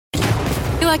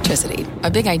Electricity,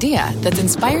 a big idea that's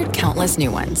inspired countless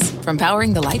new ones. From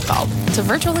powering the light bulb to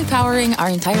virtually powering our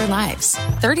entire lives.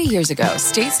 30 years ago,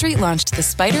 State Street launched the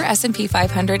Spider S&P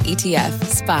 500 ETF,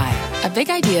 SPY. A big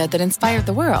idea that inspired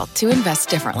the world to invest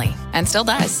differently. And still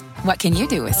does. What can you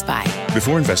do with SPY?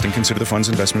 Before investing, consider the fund's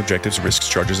investment objectives, risks,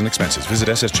 charges, and expenses. Visit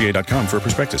ssga.com for a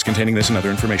prospectus containing this and other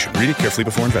information. Read it carefully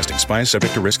before investing. SPY is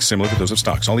subject to risks similar to those of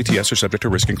stocks. All ETFs are subject to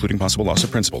risk, including possible loss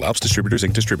of principal. Alps Distributors,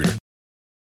 Inc. Distributor.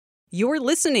 You're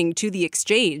listening to The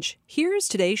Exchange. Here's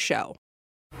today's show.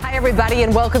 Hi, everybody,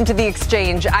 and welcome to The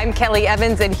Exchange. I'm Kelly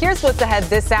Evans, and here's what's ahead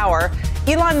this hour.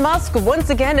 Elon Musk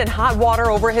once again in hot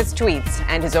water over his tweets,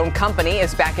 and his own company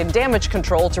is back in damage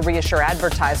control to reassure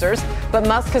advertisers. But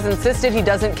Musk has insisted he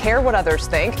doesn't care what others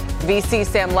think. VC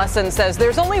Sam Lessin says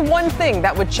there's only one thing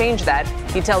that would change that.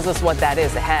 He tells us what that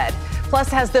is ahead. Plus,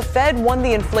 has the Fed won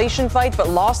the inflation fight but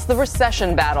lost the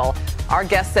recession battle? Our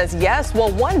guest says yes,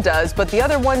 well, one does, but the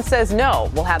other one says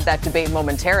no. We'll have that debate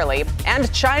momentarily.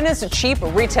 And China's cheap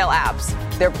retail apps.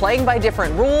 They're playing by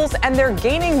different rules, and they're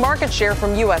gaining market share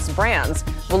from U.S. brands.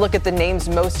 We'll look at the names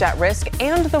most at risk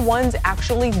and the ones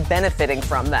actually benefiting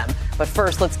from them. But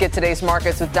first, let's get today's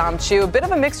markets with Dom Chu. A bit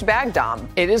of a mixed bag, Dom.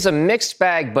 It is a mixed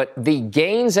bag, but the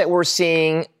gains that we're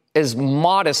seeing is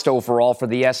modest overall for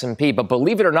the S&P. But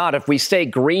believe it or not, if we stay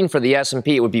green for the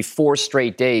S&P, it would be 4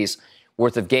 straight days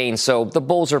worth of gains. So the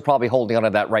bulls are probably holding on to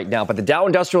that right now. But the Dow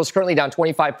Industrial is currently down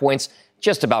 25 points,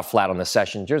 just about flat on the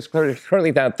session. Just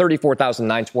currently down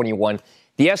 34,921.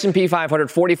 The S&P 500,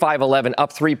 4511,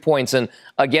 up 3 points. And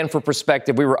again, for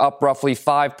perspective, we were up roughly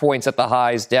 5 points at the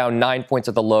highs, down 9 points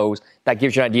at the lows. That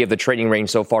gives you an idea of the trading range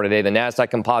so far today. The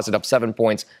NASDAQ composite up 7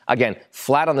 points. Again,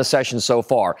 flat on the session so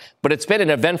far. But it's been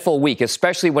an eventful week,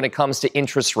 especially when it comes to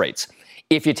interest rates.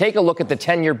 If you take a look at the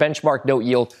 10-year benchmark note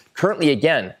yield, currently,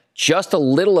 again, just a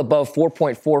little above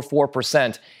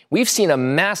 4.44%. We've seen a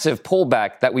massive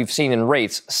pullback that we've seen in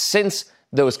rates since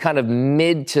those kind of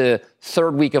mid to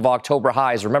third week of October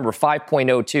highs. Remember,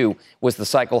 5.02 was the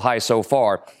cycle high so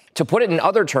far. To put it in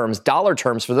other terms, dollar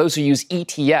terms, for those who use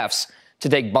ETFs to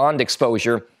take bond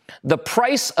exposure, the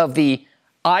price of the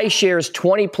iShares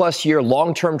 20-plus year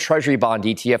long-term Treasury bond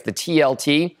ETF, the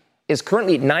TLT, is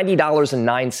currently at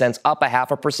 $90.09, up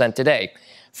 0.5% today.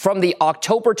 From the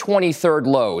October 23rd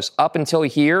lows up until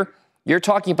here, you're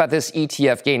talking about this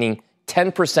ETF gaining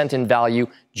 10% in value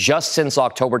just since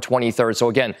October 23rd. So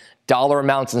again, dollar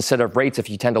amounts instead of rates if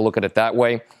you tend to look at it that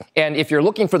way. And if you're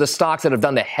looking for the stocks that have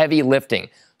done the heavy lifting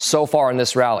so far in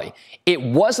this rally, it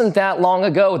wasn't that long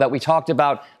ago that we talked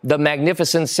about the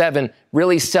Magnificent Seven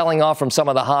really selling off from some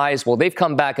of the highs. Well, they've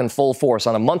come back in full force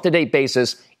on a month-to-date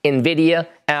basis. NVIDIA,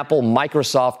 Apple,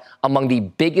 Microsoft, among the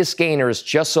biggest gainers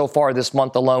just so far this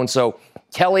month alone. So,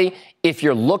 Kelly, if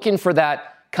you're looking for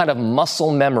that kind of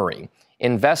muscle memory,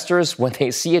 investors, when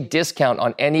they see a discount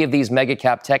on any of these mega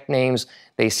cap tech names,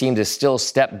 they seem to still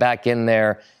step back in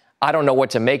there. I don't know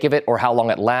what to make of it or how long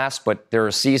it lasts, but there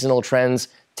are seasonal trends.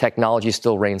 Technology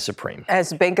still reigns supreme.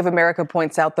 As Bank of America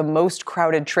points out, the most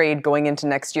crowded trade going into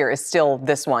next year is still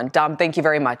this one. Dom, thank you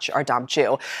very much. Our Dom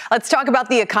Chu. Let's talk about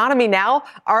the economy now.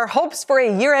 Our hopes for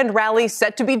a year-end rally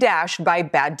set to be dashed by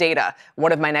bad data.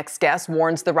 One of my next guests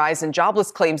warns the rise in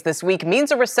jobless claims this week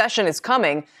means a recession is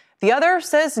coming. The other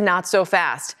says not so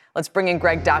fast. Let's bring in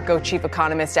Greg Dacko, chief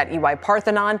economist at EY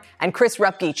Parthenon, and Chris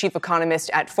Rupke, chief economist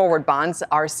at Forward Bonds.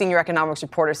 Our senior economics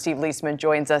reporter, Steve Leisman,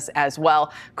 joins us as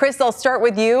well. Chris, I'll start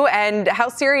with you. And how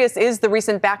serious is the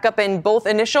recent backup in both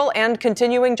initial and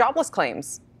continuing jobless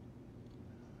claims?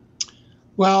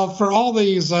 Well, for all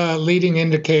these leading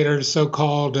indicators,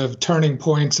 so-called, of turning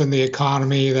points in the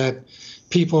economy that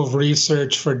people have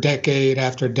researched for decade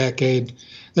after decade,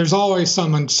 there's always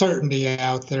some uncertainty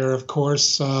out there, of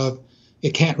course.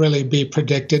 It can't really be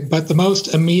predicted. But the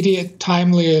most immediate,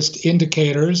 timeliest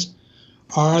indicators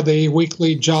are the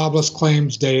weekly jobless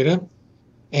claims data.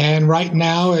 And right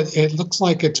now, it looks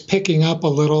like it's picking up a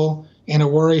little in a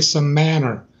worrisome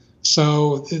manner.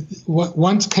 So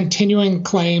once continuing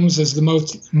claims is the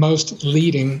most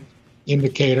leading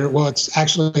indicator, well, it's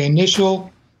actually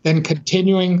initial, then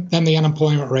continuing, then the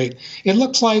unemployment rate. It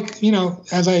looks like,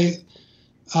 as I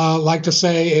like to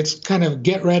say, it's kind of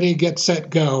get ready, get set,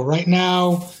 go. Right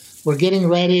now, we're getting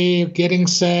ready, getting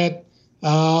set.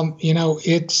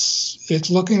 It's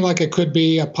looking like it could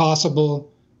be a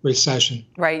possible recession.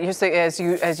 Right. You say, as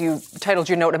you titled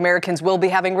your note, Americans will be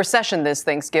having recession this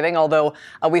Thanksgiving, although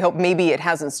we hope maybe it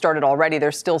hasn't started already.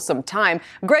 There's still some time.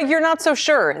 Greg, you're not so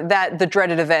sure that the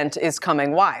dreaded event is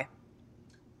coming. Why?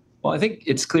 Well, I think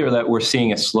it's clear that we're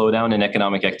seeing a slowdown in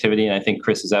economic activity. And I think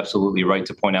Chris is absolutely right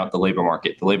to point out the labor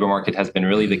market. The labor market has been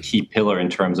really the key pillar in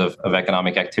terms of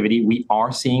economic activity. We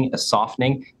are seeing a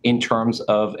softening in terms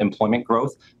of employment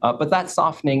growth, but that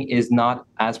softening is not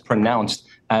as pronounced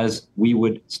as we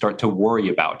would start to worry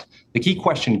about. The key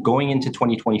question going into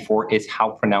 2024 is how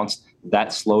pronounced that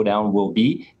slowdown will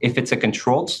be. If it's a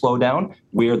controlled slowdown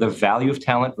where the value of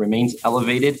talent remains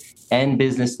elevated and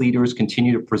business leaders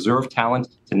continue to preserve talent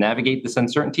to navigate this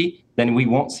uncertainty, then we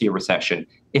won't see a recession.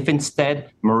 If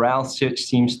instead morale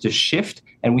seems to shift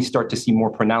and we start to see more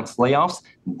pronounced layoffs,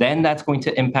 then that's going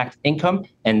to impact income,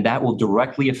 and that will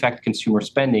directly affect consumer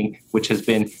spending, which has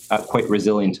been quite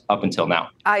resilient up until now.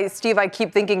 Steve, I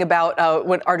keep thinking about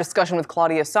our discussion with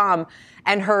Claudia Sahm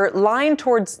and her line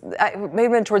towards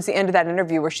the end of that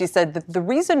interview where she said that the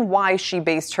reason why she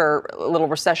based her little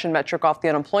recession metric off the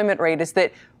unemployment rate is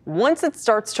that once it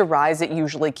starts to rise, it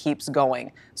usually keeps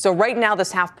going. So right now,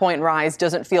 this half-point rise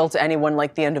doesn't feel to anyone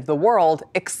like the end of the world,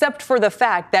 except for the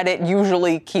fact that it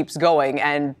usually keeps going,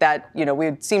 and that,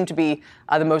 would seem to be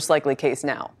the most likely case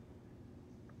now.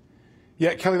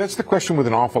 Yeah, Kelly, that's the question with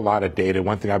an awful lot of data.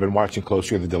 One thing I've been watching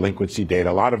closely are the delinquency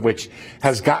data, a lot of which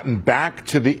has gotten back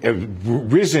to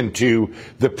risen to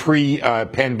the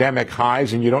pre-pandemic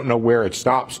highs, and you don't know where it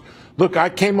stops. Look, I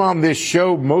came on this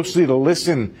show mostly to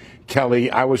listen,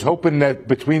 Kelly. I was hoping that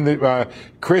between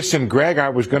Chris and Greg, I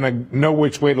was going to know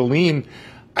which way to lean.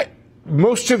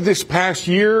 Most of this past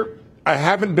year, I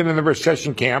haven't been in the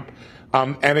recession camp,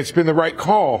 and it's been the right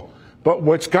call. But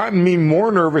what's gotten me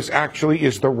more nervous, actually,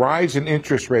 is the rise in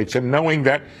interest rates and knowing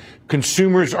that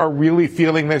consumers are really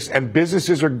feeling this and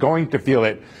businesses are going to feel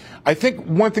it. I think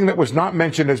one thing that was not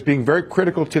mentioned as being very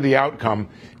critical to the outcome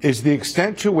is the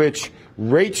extent to which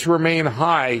rates remain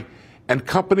high and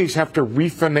companies have to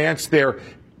refinance their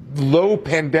low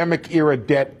pandemic era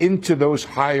debt into those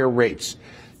higher rates.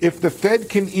 If the Fed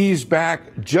can ease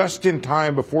back just in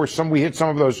time before we hit some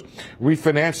of those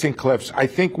refinancing cliffs, I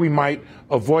think we might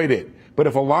avoid it. But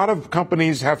if a lot of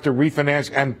companies have to refinance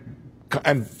and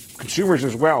consumers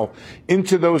as well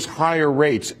into those higher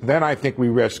rates, then I think we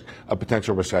risk a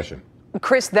potential recession.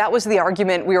 Chris, that was the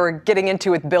argument we were getting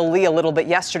into with Bill Lee a little bit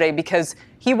yesterday, because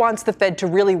he wants the Fed to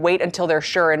really wait until they're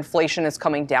sure inflation is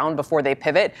coming down before they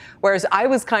pivot. Whereas I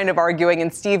was kind of arguing,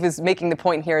 and Steve is making the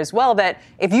point here as well, that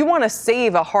if you want to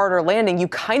save a harder landing, you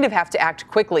kind of have to act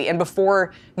quickly and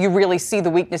before you really see the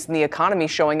weakness in the economy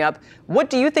showing up. What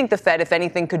do you think the Fed, if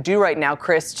anything, could do right now,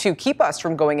 Chris, to keep us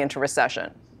from going into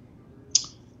recession?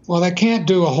 Well, they can't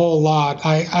do a whole lot.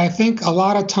 I think a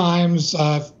lot of times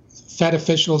Fed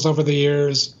officials over the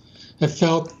years have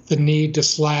felt the need to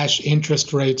slash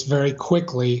interest rates very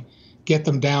quickly, get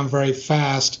them down very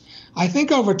fast. I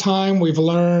think over time we've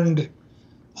learned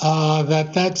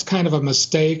that that's kind of a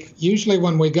mistake. Usually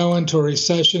when we go into a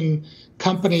recession,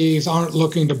 companies aren't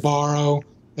looking to borrow.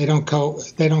 They don't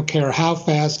care how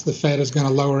fast the Fed is going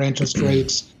to lower interest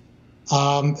rates.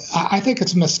 I think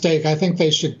it's a mistake. I think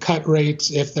they should cut rates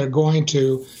if they're going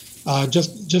to,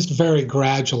 just very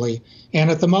gradually. And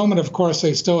at the moment, of course,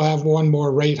 they still have one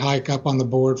more rate hike up on the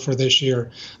board for this year.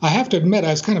 I have to admit, I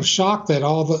was kind of shocked that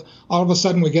all of a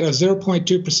sudden we get a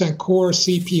 0.2% core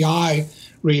CPI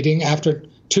reading after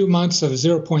 2 months of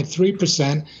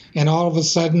 0.3%, and all of a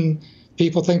sudden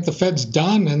people think the Fed's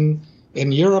done. And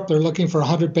in Europe, they're looking for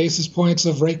 100 basis points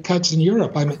of rate cuts in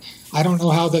Europe. I mean, I don't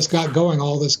know how this got going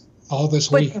all this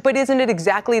week. But isn't it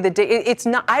exactly it's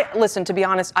not, listen, to be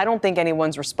honest, I don't think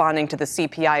anyone's responding to the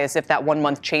CPI as if that 1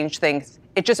 month changed things.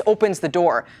 It just opens the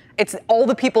door. It's all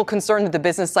the people concerned that the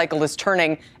business cycle is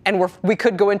turning and we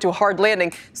could go into a hard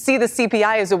landing. See the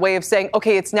CPI as a way of saying,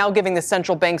 okay, it's now giving the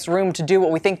central banks room to do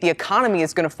what we think the economy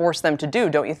is going to force them to do,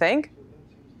 don't you think?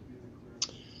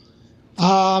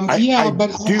 I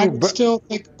still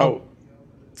think. Oh,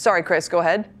 sorry, Chris, go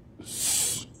ahead.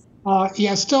 I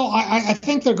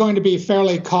think they're going to be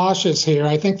fairly cautious here.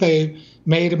 I think they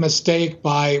made a mistake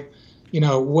by,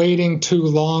 waiting too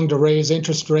long to raise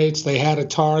interest rates. They had a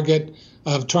target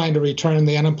of trying to return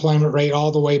the unemployment rate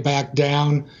all the way back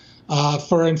down.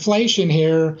 For inflation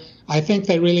here, I think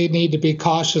they really need to be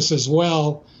cautious as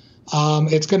well.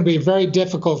 It's going to be very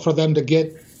difficult for them to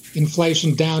get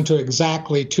inflation down to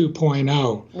exactly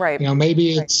 2.0. Right.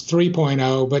 Maybe it's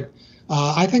 3.0, but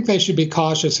I think they should be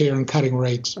cautious here in cutting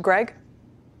rates. Greg?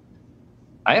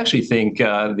 I actually think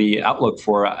the outlook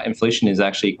for inflation is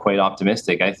actually quite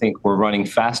optimistic. I think we're running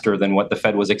faster than what the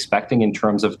Fed was expecting in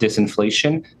terms of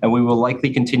disinflation, and we will likely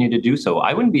continue to do so.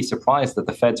 I wouldn't be surprised that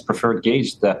the Fed's preferred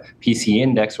gauge, the PCE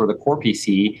index or the core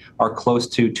PCE, are close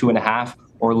to 2.5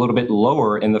 or a little bit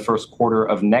lower in the first quarter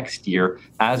of next year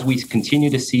as we continue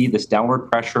to see this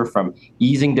downward pressure from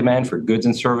easing demand for goods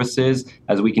and services,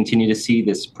 as we continue to see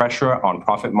this pressure on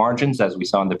profit margins, as we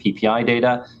saw in the PPI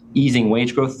data, easing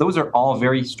wage growth. Those are all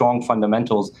very strong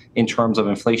fundamentals in terms of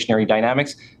inflationary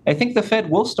dynamics. I think the Fed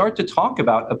will start to talk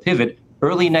about a pivot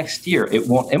early next year. It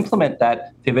won't implement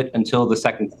that pivot until the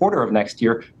second quarter of next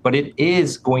year, but it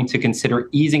is going to consider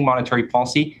easing monetary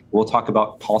policy. We'll talk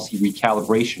about policy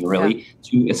recalibration, really,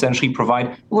 to essentially provide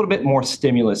a little bit more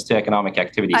stimulus to economic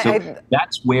activity. So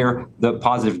that's where the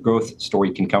positive growth story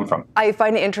can come from. I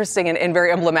find it interesting and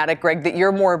very emblematic, Greg, that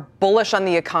you're more bullish on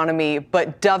the economy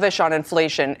but dovish on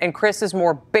inflation, and Chris is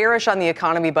more bearish on the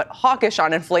economy but hawkish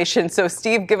on inflation. So,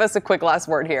 Steve, give us a quick last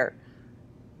word here.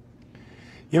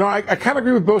 You know, I kind of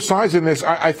agree with both sides in this.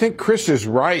 I think Chris is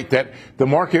right that the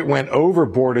market went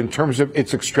overboard in terms of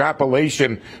its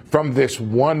extrapolation from this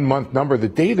 1 month number. The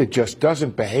data just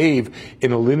doesn't behave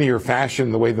in a linear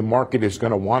fashion the way the market is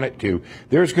going to want it to.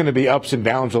 There's going to be ups and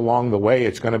downs along the way.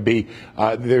 It's going to be,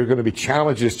 there are going to be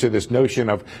challenges to this notion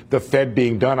of the Fed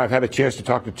being done. I've had a chance to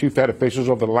talk to 2 Fed officials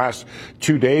over the last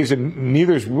 2 days, and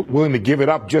neither is willing to give it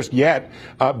up just yet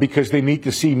because they need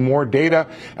to see more data.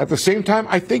 At the same time,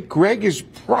 I think Greg is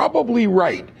probably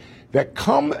right that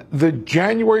come the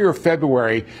January or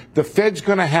February, the Fed's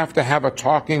going to have a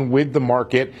talking with the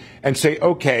market and say,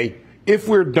 okay, if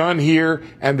we're done here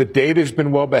and the data's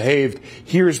been well behaved,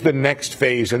 here's the next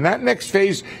phase. And that next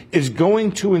phase is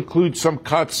going to include some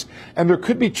cuts. And there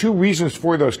could be 2 reasons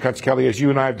for those cuts, Kelly, as you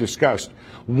and I have discussed.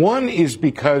 One is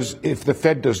because if the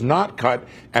Fed does not cut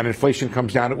and inflation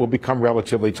comes down, it will become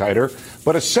relatively tighter.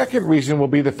 But a second reason will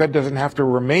be the Fed doesn't have to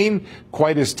remain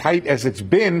quite as tight as it's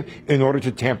been in order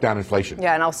to tamp down inflation.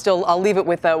 Yeah, and I'll leave it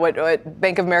with what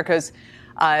Bank of America's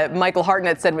Michael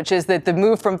Hartnett said, which is that the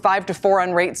move from 5 to 4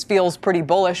 on rates feels pretty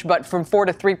bullish, but from 4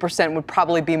 to 3% would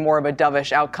probably be more of a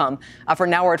dovish outcome. For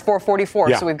now, we're at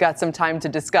 444, so we've got some time to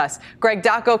discuss. Greg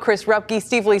Dacko, Chris Rupke,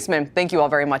 Steve Leisman, thank you all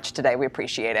very much today. We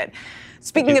appreciate it.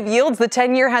 Speaking of yields, the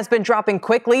 10-year has been dropping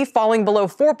quickly, falling below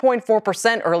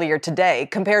 4.4% earlier today,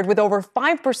 compared with over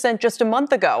 5% just a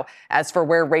month ago. As for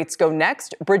where rates go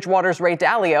next, Bridgewater's Ray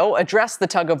Dalio addressed the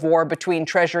tug of war between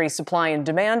Treasury supply and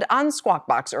demand on Squawk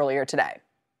Box earlier today.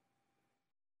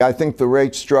 I think the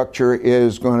rate structure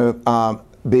is going to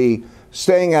be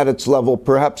staying at its level,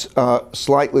 perhaps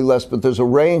slightly less, but there's a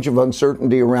range of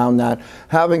uncertainty around that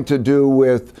having to do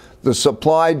with the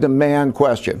supply-demand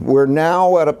question. We're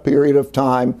now at a period of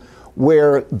time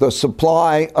where the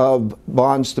supply of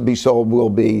bonds to be sold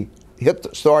will be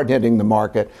start hitting the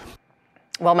market.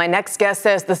 Well, my next guest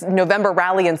says the November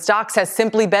rally in stocks has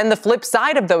simply been the flip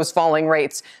side of those falling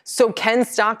rates. So can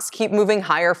stocks keep moving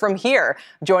higher from here?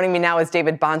 Joining me now is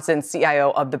David Bahnsen, CIO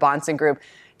of the Bahnsen Group.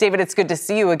 David, it's good to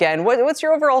see you again. What's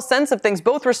your overall sense of things,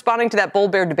 both responding to that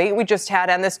bull-bear debate we just had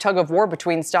and this tug of war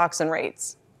between stocks and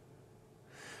rates?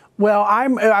 Well,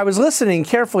 I was listening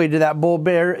carefully to that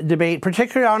bull-bear debate,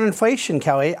 particularly on inflation,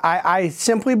 Kelly. I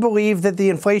simply believe that the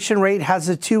inflation rate has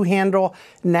a 2 handle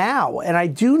now. And I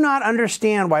do not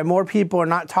understand why more people are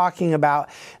not talking about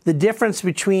the difference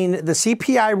between the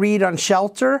CPI read on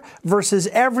shelter versus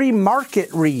every market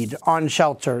read on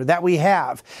shelter that we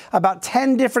have. About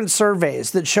 10 different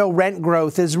surveys that show rent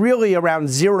growth is really around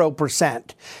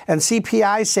 0%, and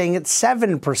CPI saying it's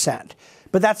 7%.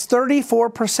 But that's 34%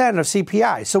 of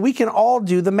CPI. So we can all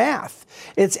do the math.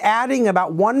 It's adding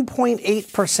about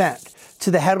 1.8%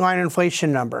 to the headline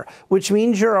inflation number, which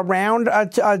means you're around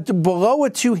below a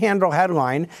 2-handle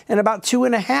headline and about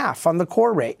 2.5 on the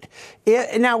core rate.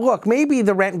 Now, look, maybe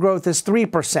the rent growth is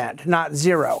 3%, not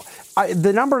 0.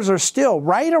 The numbers are still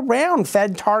right around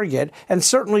Fed target and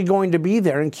certainly going to be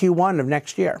there in Q1 of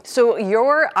next year. So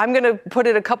I'm going to put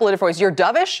it a couple of different ways. You're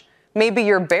dovish? Maybe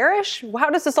you're bearish? How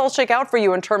does this all shake out for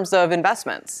you in terms of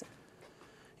investments?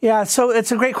 Yeah, so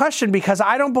it's a great question because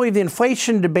I don't believe the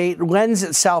inflation debate lends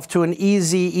itself to an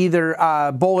easy either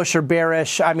bullish or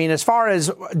bearish. I mean, as far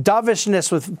as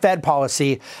dovishness with Fed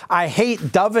policy, I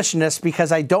hate dovishness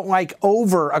because I don't like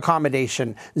over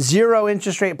accommodation. 0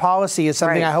 interest rate policy is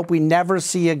something I hope we never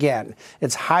see again.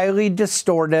 It's highly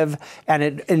distortive and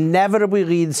it inevitably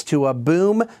leads to a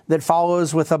boom that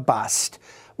follows with a bust.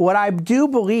 What I do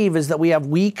believe is that we have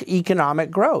weak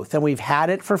economic growth, and we've had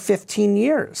it for 15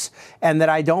 years, and that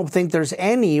I don't think there's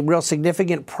any real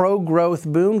significant pro-growth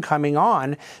boom coming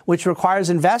on, which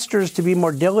requires investors to be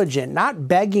more diligent, not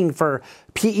begging for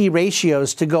PE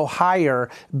ratios to go higher,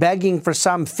 begging for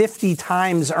some 50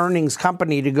 times earnings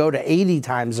company to go to 80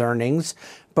 times earnings,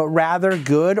 but rather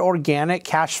good organic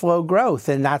cash flow growth.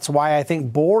 And that's why I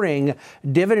think boring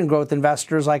dividend growth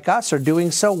investors like us are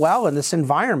doing so well in this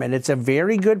environment. It's a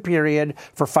very good period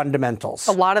for fundamentals.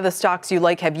 A lot of the stocks you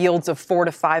like have yields of 4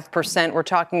 to 5%. We're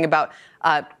talking about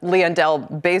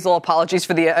Leondell Basel, apologies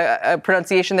for the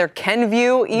pronunciation there,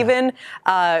 Kenvue even.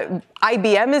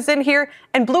 IBM is in here.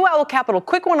 And Blue Owl Capital,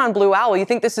 quick one on Blue Owl. You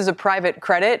think this is a private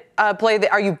credit play?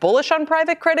 Are you bullish on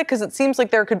private credit? Because it seems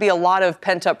like there could be a lot of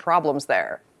pent-up problems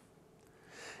there.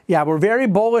 Yeah, we're very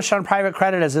bullish on private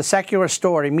credit as a secular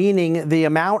story, meaning the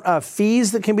amount of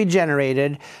fees that can be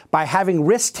generated by having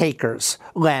risk takers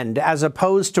lend as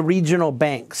opposed to regional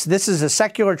banks. This is a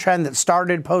secular trend that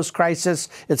started post-crisis.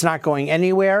 It's not going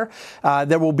anywhere.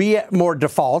 There will be more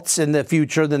defaults in the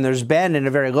future than there's been in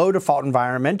a very low default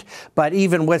environment. But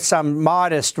even with some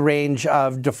modest range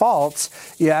of defaults,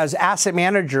 as asset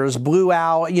managers, Blue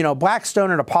Owl,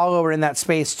 Blackstone and Apollo are in that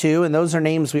space too, and those are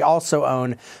names we also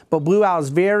own. But Blue Owl is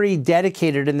very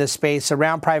dedicated in this space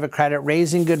around private credit,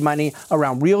 raising good money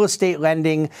around real estate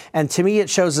lending. And to me, it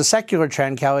shows a secular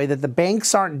trend, Kelly, that the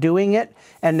banks aren't doing it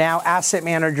and now asset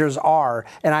managers are.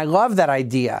 And I love that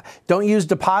idea. Don't use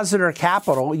depositor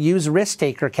capital, use risk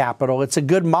taker capital. It's a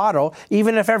good model,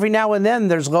 even if every now and then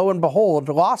there's, lo and behold,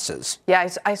 losses. Yeah,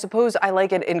 I suppose I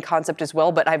like it in concept as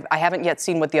well, but I haven't yet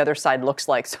seen what the other side looks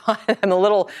like. So I'm a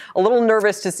little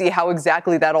nervous to see how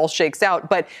exactly that all shakes out.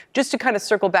 But just to kind of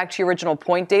circle back to your original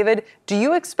point, David, do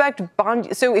you expect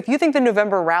so if you think the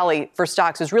November rally for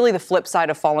stocks is really the flip side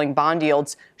of falling bond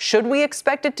yields, should we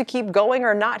expect it to keep going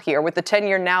or not here with the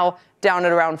 10-year now down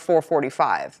at around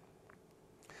 445?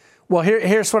 Well,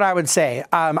 here's what I would say.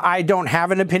 I don't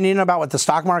have an opinion about what the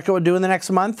stock market will do in the next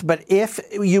month, but if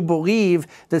you believe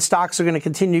that stocks are going to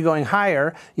continue going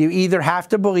higher, you either have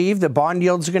to believe that bond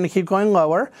yields are going to keep going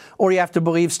lower, or you have to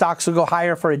believe stocks will go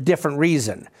higher for a different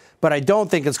reason. But I don't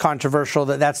think it's controversial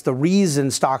that that's the reason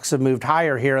stocks have moved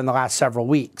higher here in the last several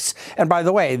weeks. And by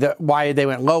the way, why they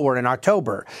went lower in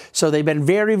October. So they've been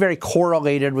very, very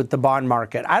correlated with the bond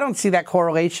market. I don't see that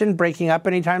correlation breaking up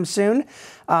anytime soon.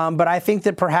 But I think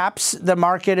that perhaps the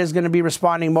market is going to be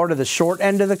responding more to the short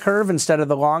end of the curve instead of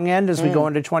the long end as we go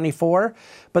into 24.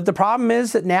 But the problem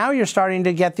is that now you're starting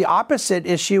to get the opposite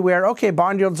issue where, okay,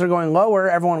 bond yields are going lower.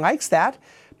 Everyone likes that.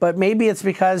 But maybe it's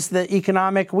because the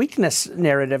economic weakness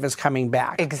narrative is coming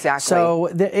back. Exactly. So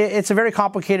it's a very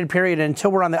complicated period. And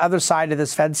until we're on the other side of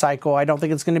this Fed cycle, I don't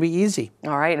think it's going to be easy.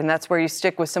 All right. And that's where you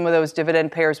stick with some of those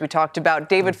dividend pairs we talked about.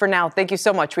 David, for now, thank you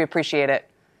so much. We appreciate it.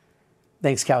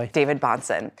 Thanks, Kelly. David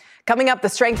Bahnsen. Coming up, the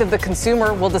strength of the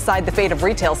consumer will decide the fate of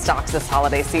retail stocks this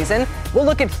holiday season. We'll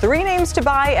look at 3 names to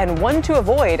buy and 1 to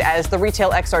avoid as the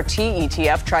retail XRT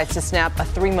ETF tries to snap a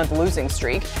 3-month losing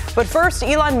streak. But first,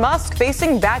 Elon Musk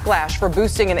facing backlash for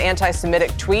boosting an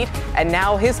anti-Semitic tweet, and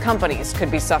now his companies could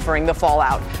be suffering the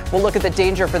fallout. We'll look at the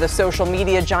danger for the social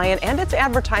media giant and its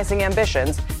advertising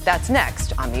ambitions. That's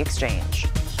next on The Exchange.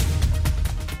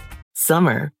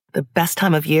 Summer, the best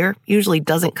time of year, usually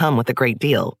doesn't come with a great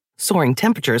deal. Soaring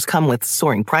temperatures come with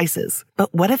soaring prices.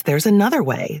 But what if there's another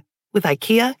way? With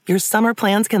IKEA, your summer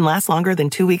plans can last longer than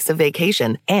 2 weeks of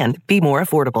vacation and be more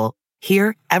affordable.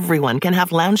 Here, everyone can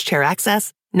have lounge chair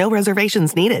access, no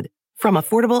reservations needed. From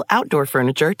affordable outdoor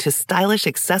furniture to stylish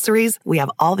accessories, we have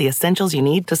all the essentials you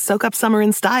need to soak up summer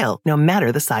in style, no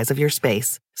matter the size of your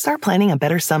space. Start planning a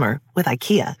better summer with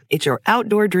IKEA. It's your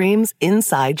outdoor dreams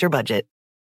inside your budget.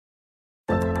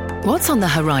 What's on the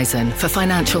horizon for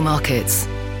financial markets?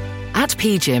 At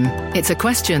PGIM, it's a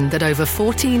question that over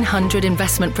 1,400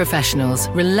 investment professionals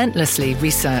relentlessly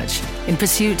research in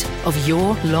pursuit of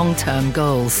your long-term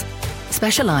goals.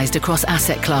 Specialized across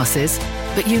asset classes,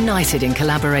 but united in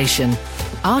collaboration,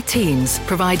 our teams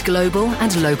provide global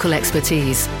and local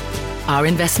expertise. Our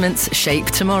investments shape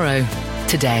tomorrow,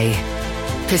 today.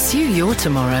 Pursue your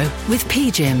tomorrow with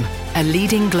PGIM, a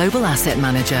leading global asset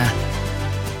manager.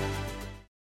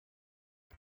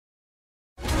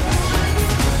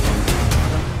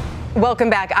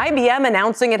 Welcome back. IBM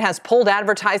announcing it has pulled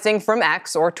advertising from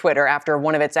X or Twitter after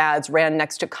one of its ads ran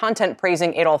next to content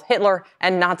praising Adolf Hitler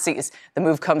and Nazis. The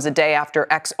move comes a day after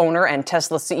X owner and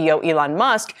Tesla CEO Elon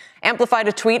Musk amplified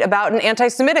a tweet about an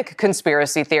anti-Semitic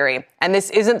conspiracy theory. And this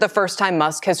isn't the first time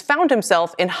Musk has found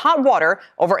himself in hot water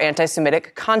over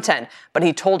anti-Semitic content. But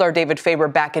he told our David Faber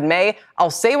back in May,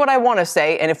 "I'll say what I want to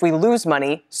say, and if we lose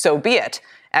money, so be it."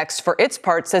 X, for its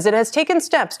part, says it has taken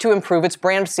steps to improve its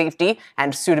brand safety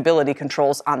and suitability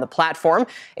controls on the platform.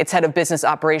 Its head of business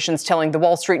operations telling the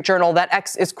Wall Street Journal that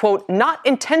X is, quote, not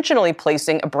intentionally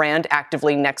placing a brand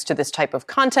actively next to this type of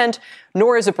content,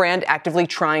 nor is a brand actively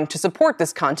trying to support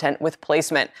this content with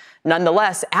placement.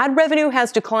 Nonetheless, ad revenue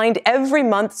has declined every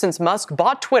month since Musk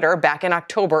bought Twitter back in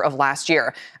October of last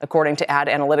year. According to ad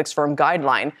analytics firm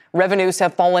Guideline, revenues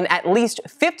have fallen at least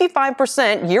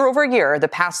 55% year over year the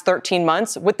past 13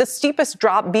 months, with the steepest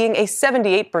drop being a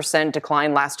 78%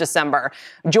 decline last December.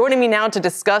 Joining me now to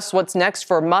discuss what's next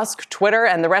for Musk, Twitter,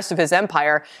 and the rest of his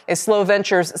empire is Slow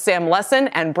Ventures' Sam Lessin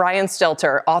and Brian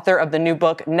Stelter, author of the new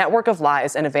book, Network of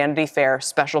Lies, and a Vanity Fair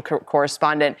special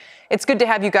correspondent. It's good to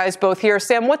have you guys both here.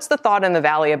 Sam, what's the thought in the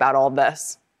Valley about all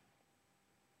this?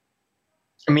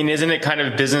 I mean, isn't it kind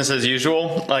of business as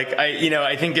usual?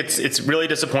 I think it's really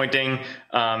disappointing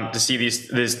to see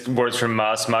these words from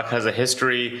Musk. Musk has a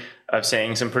history of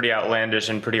saying some pretty outlandish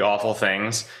and pretty awful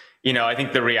things. I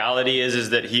think the reality is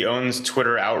that he owns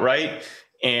Twitter outright.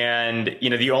 And,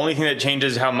 the only thing that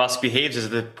changes how Musk behaves is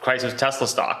the price of Tesla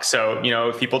stock. So,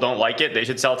 if people don't like it, they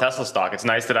should sell Tesla stock. It's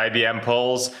nice that IBM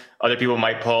pulls, other people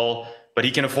might pull, but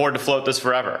he can afford to float this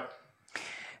forever.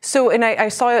 So, and I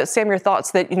saw, Sam, your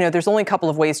thoughts that, there's only a couple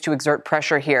of ways to exert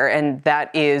pressure here, and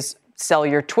that is sell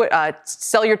your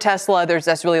Tesla.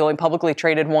 That's really the only publicly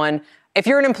traded one. If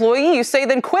you're an employee, you say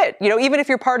then quit, even if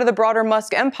you're part of the broader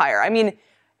Musk empire. I mean,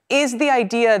 is the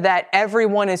idea that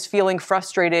everyone is feeling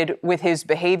frustrated with his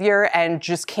behavior and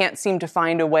just can't seem to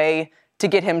find a way to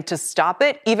get him to stop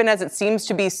it, even as it seems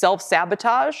to be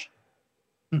self-sabotage?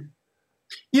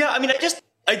 Yeah, I mean,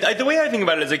 the way I think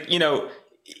about it is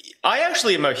I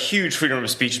actually am a huge freedom of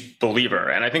speech believer.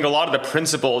 And I think a lot of the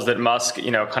principles that Musk,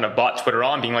 kind of bought Twitter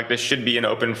on, being like, this should be an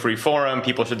open, free forum.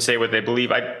 People should say what they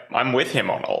believe. I'm with him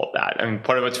on all of that. I mean,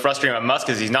 part of what's frustrating about Musk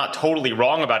is he's not totally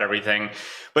wrong about everything.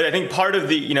 But I think part of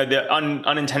the, the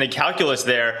unintended calculus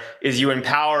there is you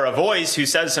empower a voice who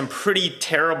says some pretty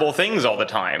terrible things all the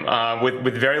time,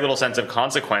 with very little sense of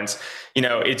consequence.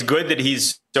 It's good that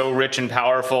he's so rich and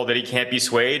powerful that he can't be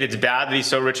swayed. It's bad that he's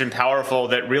so rich and powerful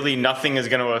that really nothing is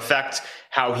going to affect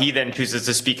how he then chooses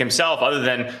to speak himself, other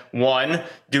than, one,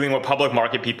 doing what public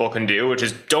market people can do, which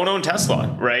is don't own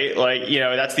Tesla, right?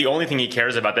 That's the only thing he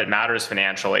cares about that matters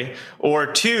financially. Or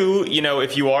two,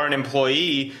 if you are an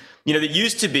employee, that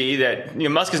used to be that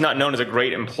Musk is not known as a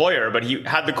great employer, but he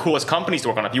had the coolest companies to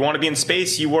work on. If you want to be in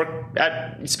space, you work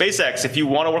at SpaceX. If you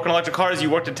want to work on electric cars, you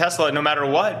worked at Tesla, no matter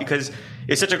what, because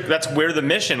that's where the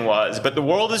mission was. But the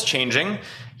world is changing.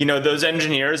 Those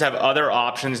engineers have other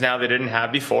options now they didn't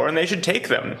have before, and they should take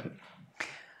them.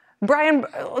 Brian,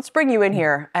 let's bring you in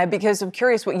here because I'm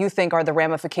curious what you think are the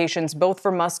ramifications both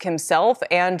for Musk himself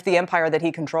and the empire that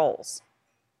he controls.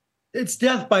 It's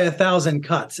death by 1,000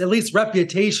 cuts, at least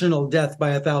reputational death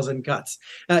by 1,000 cuts.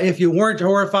 If you weren't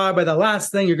horrified by the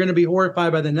last thing, you're going to be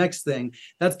horrified by the next thing.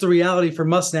 That's the reality for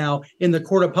Musk now in the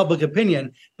court of public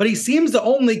opinion. But he seems to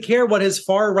only care what his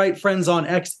far-right friends on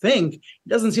X think. He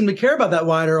doesn't seem to care about that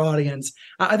wider audience.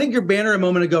 I think your banner a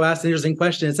moment ago asked an interesting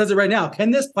question. It says it right now.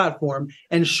 Can this platform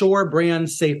ensure brand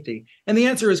safety? And the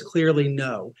answer is clearly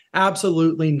no,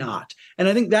 absolutely not. And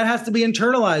I think that has to be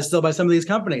internalized still by some of these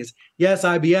companies. Yes,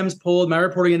 IBM's pulled. My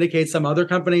reporting indicates some other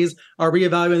companies are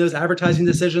reevaluating those advertising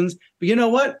decisions. But you know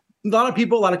what? A lot of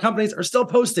people, a lot of companies are still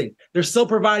posting. They're still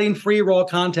providing free raw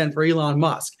content for Elon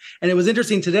Musk. And it was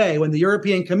interesting today when the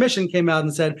European Commission came out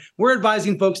and said, we're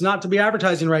advising folks not to be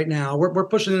advertising right now. We're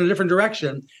pushing in a different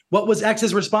direction. What was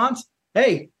X's response?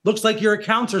 Hey, looks like your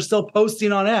accounts are still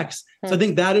posting on X. So I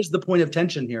think that is the point of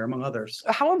tension here, among others.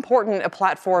 How important a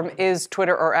platform is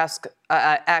Twitter or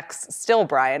X still,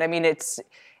 Brian? I mean, it's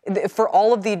for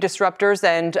all of the disruptors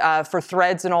and for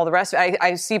Threads and all the rest.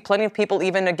 I see plenty of people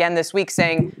even again this week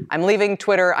saying, I'm leaving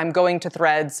Twitter, I'm going to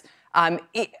Threads.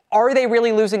 Are they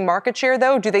really losing market share,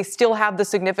 though? Do they still have the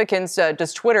significance,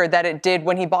 does Twitter, that it did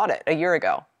when he bought it a year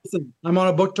ago? Listen, I'm on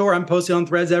a book tour. I'm posting on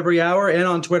Threads every hour and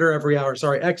on Twitter every hour.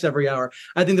 X every hour.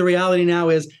 I think the reality now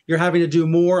is you're having to do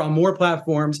more on more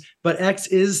platforms, but X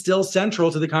is still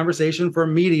central to the conversation for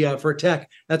media, for tech.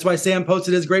 That's why Sam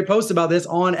posted his great post about this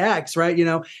on X, right?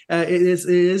 It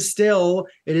is still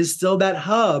that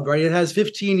hub, right? It has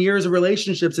 15 years of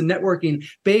relationships and networking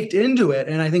baked into it.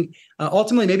 And I think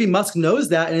ultimately maybe Musk knows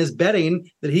that and is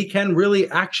betting that he can really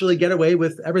actually get away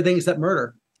with everything except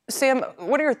murder. Sam,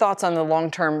 what are your thoughts on the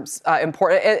long-term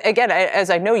importance? Again, as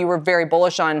I know, you were very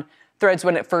bullish on Threads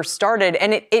when it first started,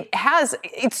 and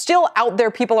it's still out there.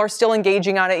 People are still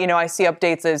engaging on it. I see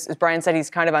updates, as Brian said, he's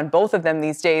kind of on both of them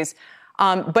these days.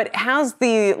 But has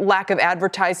the lack of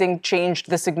advertising changed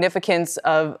the significance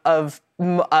of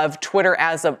of Twitter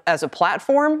as a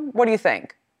platform? What do you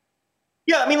think?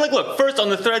 Yeah, I mean, look, first on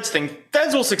the Threads thing,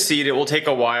 Threads will succeed. It will take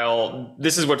a while.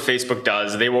 This is what Facebook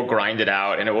does. They will grind it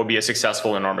out, and it will be a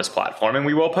successful, enormous platform, and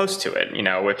we will post to it,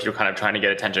 if you're kind of trying to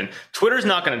get attention. Twitter's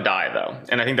not going to die, though,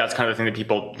 and I think that's kind of the thing that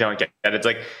people don't get. It's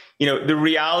like, the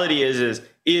reality is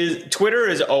Twitter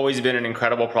has always been an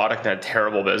incredible product and a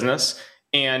terrible business.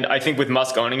 And I think with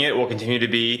Musk owning it, it will continue to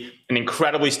be an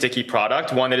incredibly sticky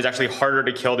product, one that is actually harder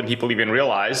to kill than people even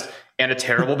realized, and a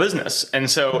terrible business. And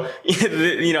so,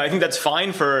 I think that's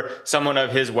fine for someone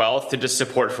of his wealth to just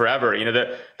support forever.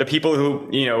 The people who,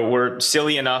 were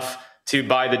silly enough to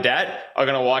buy the debt are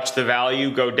going to watch the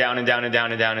value go down and down and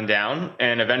down and down and down.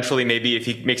 And eventually, maybe if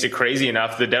he makes it crazy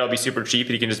enough, the debt will be super cheap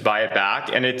and he can just buy it back.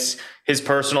 And it's his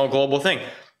personal global thing.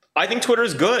 I think Twitter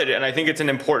is good, and I think it's an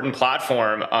important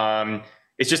platform.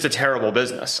 It's just a terrible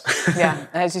business. Yeah,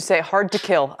 as you say, hard to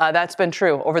kill. That's been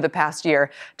true over the past year,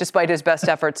 despite his best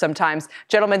efforts sometimes.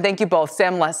 Gentlemen, thank you both,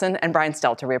 Sam Lessin and Brian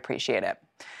Stelter. We appreciate it.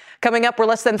 Coming up, we're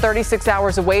less than 36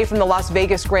 hours away from the Las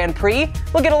Vegas Grand Prix.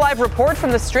 We'll get a live report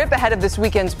from the Strip ahead of this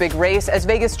weekend's big race as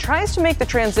Vegas tries to make the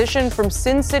transition from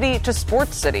Sin City to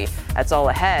Sports City. That's all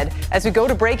ahead. As we go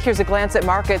to break, here's a glance at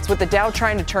markets. With the Dow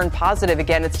trying to turn positive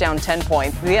again, it's down 10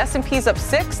 points. The S&P's up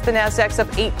 6, the Nasdaq's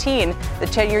up 18. The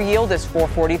 10-year yield is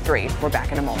 4.43. We're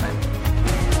back in a moment.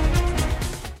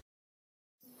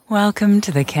 Welcome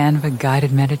to the Canva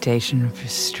guided meditation for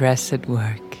stress at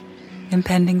work.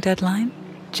 Impending deadline?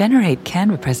 Generate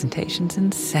Canva presentations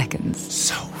in seconds.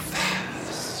 So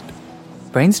fast.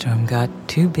 Brainstorm got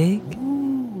too big?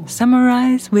 Ooh.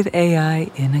 Summarize with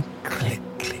AI in a click.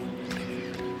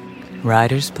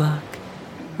 Writer's block?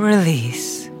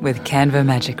 Release with Canva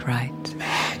Magic Write.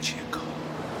 Magical.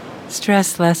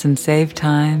 Stress less and save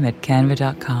time at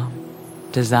canva.com.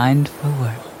 Designed for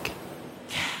work.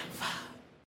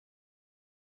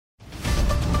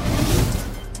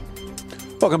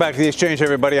 Welcome back to The Exchange,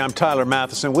 everybody. I'm Tyler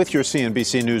Matheson with your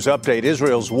CNBC News update.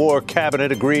 Israel's war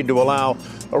cabinet agreed to allow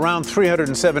around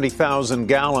 370,000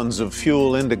 gallons of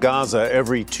fuel into Gaza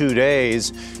every 2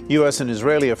 days. U.S. and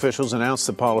Israeli officials announced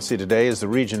the policy today as the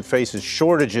region faces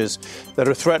shortages that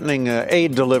are threatening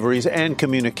aid deliveries and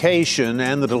communication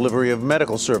and the delivery of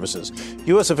medical services.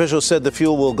 U.S. officials said the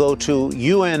fuel will go to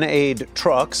UN aid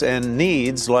trucks and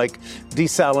needs like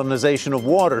desalination of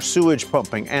water, sewage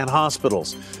pumping, and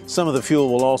hospitals. Some of the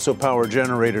fuel will also power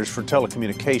generators for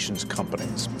telecommunications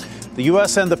companies. The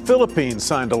U.S. and the Philippines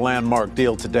signed a landmark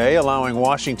deal today, allowing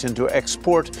Washington to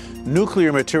export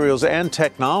nuclear materials and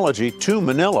technology to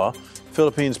Manila.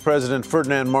 Philippines President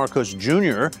Ferdinand Marcos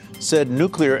Jr. said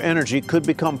nuclear energy could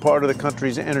become part of the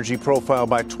country's energy profile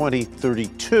by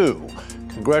 2032.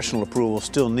 Congressional approval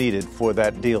still needed for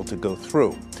that deal to go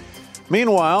through.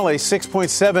 Meanwhile, a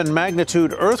 6.7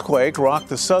 magnitude earthquake rocked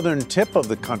the southern tip of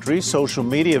the country. Social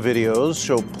media videos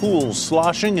show pools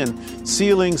sloshing and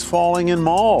ceilings falling in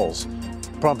malls,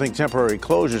 prompting temporary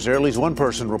closures. At least one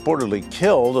person reportedly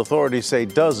killed. Authorities say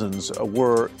dozens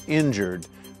were injured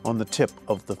on the tip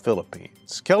of the Philippines.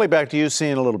 Kelly, back to you. See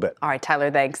you in a little bit. All right,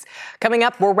 Tyler, thanks. Coming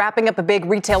up, we're wrapping up a big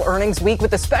retail earnings week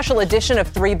with a special edition of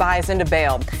 3 Buys into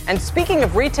Bail. And speaking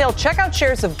of retail, check out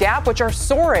shares of Gap, which are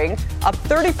soaring, up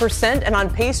 30% and on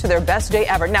pace for their best day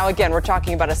ever. Now, again, we're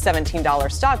talking about a $17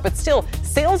 stock, but still,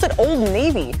 sales at Old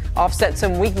Navy offset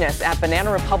some weakness at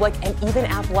Banana Republic and even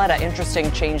Athleta. Interesting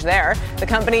change there. The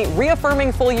company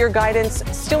reaffirming full-year guidance,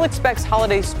 still expects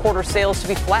holiday quarter sales to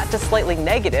be flat to slightly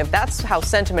negative. That's how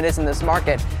sentiment is in this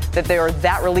market, that they are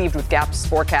that relieved with Gap's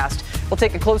forecast. We'll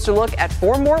take a closer look at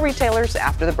 4 more retailers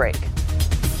after the break.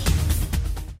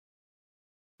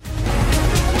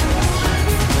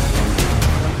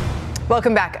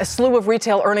 Welcome back. A slew of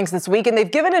retail earnings this week, and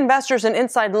they've given investors an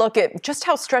inside look at just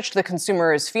how stretched the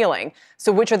consumer is feeling.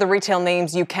 So which are the retail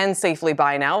names you can safely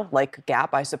buy now, like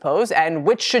Gap, I suppose, and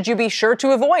which should you be sure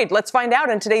to avoid? Let's find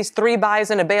out in today's 3 Buys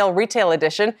in a Bail retail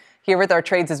edition. Here with our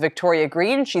trades is Victoria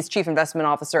Green. She's Chief Investment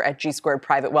Officer at G Squared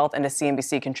Private Wealth and a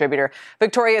CNBC contributor.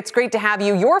 Victoria, it's great to have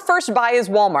you. Your first buy is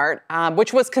Walmart,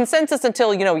 which was consensus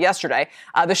until, yesterday.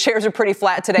 The shares are pretty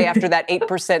flat today after that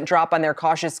 8% drop on their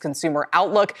cautious consumer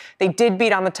outlook. They did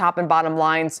beat on the top and bottom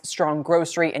lines, strong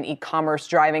grocery and e-commerce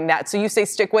driving that. So you say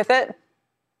stick with it?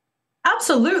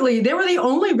 Absolutely. They were the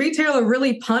only retailer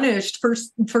really punished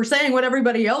for saying what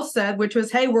everybody else said, which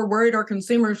was, hey, we're worried our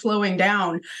consumers slowing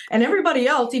down. And everybody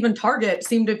else, even Target,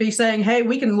 seemed to be saying, hey,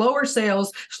 we can lower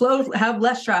sales, have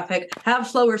less traffic, have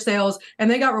slower sales. And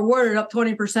they got rewarded up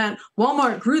 20%.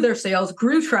 Walmart grew their sales,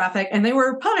 grew traffic, and they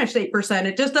were punished 8%.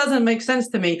 It just doesn't make sense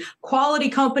to me. Quality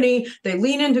company, they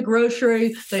lean into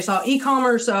grocery. They saw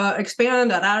e-commerce expand.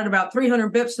 That added about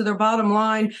 300 bips to their bottom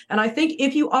line. And I think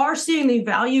if you are seeing the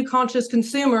value conscious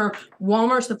consumer,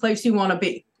 Walmart's the place you want to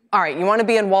be. All right, you want to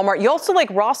be in Walmart. You also like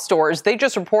Ross Stores. They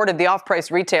just reported, the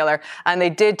off-price retailer, and they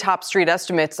did top street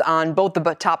estimates on both the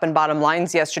top and bottom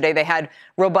lines yesterday. They had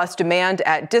robust demand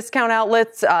at discount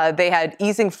outlets. They had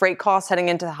easing freight costs heading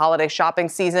into the holiday shopping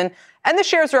season, and the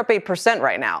shares are up 8%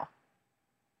 right now.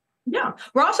 Yeah,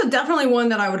 Ross is definitely one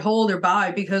that I would hold or buy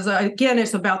because, again,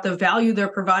 it's about the value they're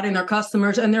providing their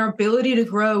customers and their ability to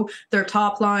grow their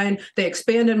top line. They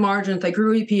expanded margins. They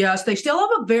grew EPS. They still have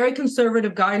a very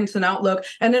conservative guidance and outlook.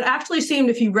 And it actually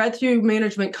seemed, if you read through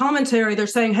management commentary, they're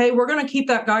saying, hey, we're going to keep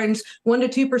that guidance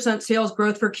 1% to 2% sales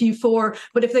growth for Q4.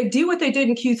 But if they do what they did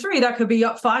in Q3, that could be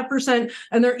up 5%.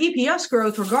 And their EPS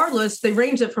growth, regardless, they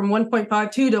range it from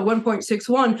 1.52 to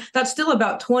 1.61. That's still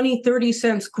about 30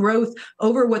 cents growth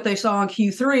over what they saw in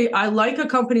Q3. I like a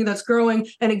company that's growing.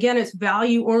 And again, it's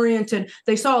value oriented.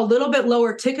 They saw a little bit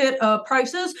lower ticket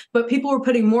prices, but people were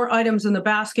putting more items in the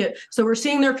basket. So we're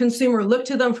seeing their consumer look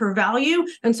to them for value.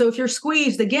 And so if you're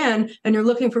squeezed again, and you're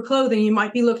looking for clothing, you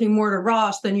might be looking more to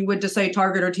Ross than you would to say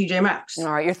Target or TJ Maxx.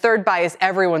 All right. Your third buy is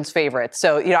everyone's favorite.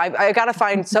 So, I got to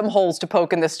find some holes to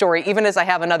poke in this story, even as I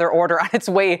have another order on its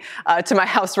way to my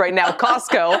house right now.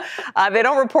 Costco, they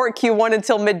don't report Q1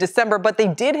 until mid-December, but they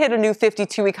did hit a new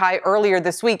 52-week high earlier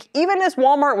this week, even as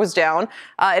Walmart was down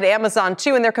and Amazon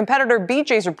too. And their competitor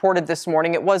BJ's reported this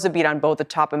morning it was a beat on both the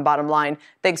top and bottom line,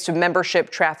 thanks to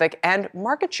membership, traffic, and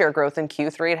market share growth in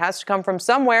Q3. It has to come from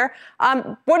somewhere.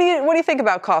 What do you think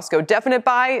about Costco? Definite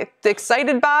buy?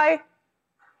 Excited buy?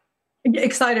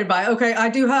 Excited by. Okay, I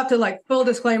do have to, full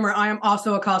disclaimer, I am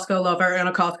also a Costco lover and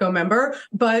a Costco member,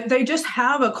 but they just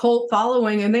have a cult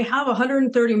following and they have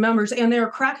 130 members and they're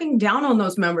cracking down on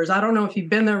those members. I don't know if you've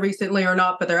been there recently or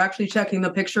not, but they're actually checking the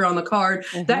picture on the card.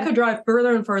 Mm-hmm. That could drive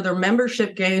further and further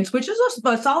membership gains, which is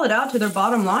a solid out to their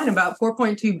bottom line, about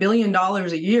 $4.2 billion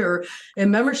a year in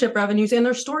membership revenues, and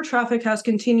their store traffic has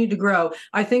continued to grow.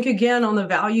 I think, again, on the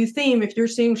value theme, if you're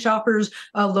seeing shoppers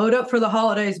load up for the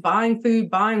holidays, buying food,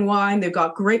 buying wine, they've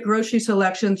got great grocery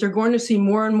selections. They're going to see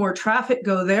more and more traffic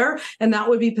go there. And that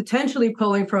would be potentially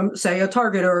pulling from, say, a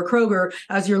Target or a Kroger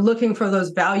as you're looking for those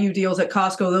value deals at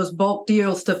Costco, those bulk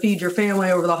deals to feed your family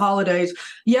over the holidays.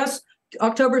 Yes,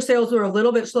 October sales were a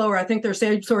little bit slower. I think their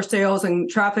same-store sales and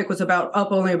traffic was up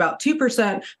only about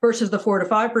 2% versus the 4 to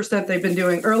 5% they've been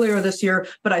doing earlier this year.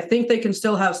 But I think they can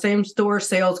still have same-store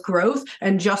sales growth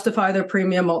and justify their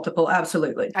premium multiple.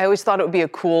 Absolutely. I always thought it would be a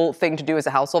cool thing to do as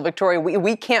a household, Victoria.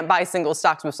 We can't buy single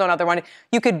stocks with another one.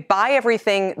 You could buy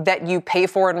everything that you pay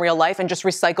for in real life and just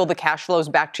recycle the cash flows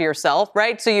back to yourself,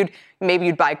 right? So maybe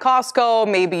you'd buy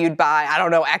Costco, maybe you'd buy,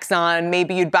 Exxon,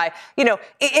 maybe you'd buy,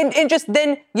 and just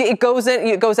then it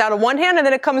goes out of one hand and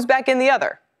then it comes back in the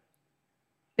other.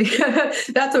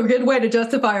 That's a good way to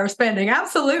justify our spending.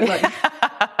 Absolutely.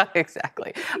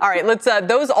 Exactly. All right,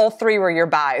 those all three were your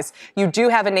buys. You do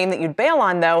have a name that you'd bail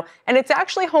on, though, and it's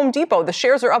actually Home Depot. The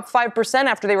shares are up 5%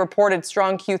 after they reported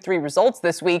strong Q3 results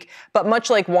this week. But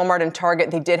much like Walmart and Target,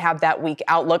 they did have that weak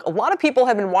outlook. A lot of people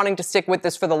have been wanting to stick with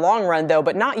this for the long run, though,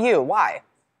 but not you. Why?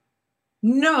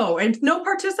 No, and no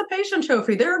participation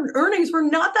trophy. Their earnings were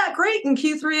not that great in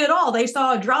Q3 at all. They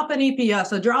saw a drop in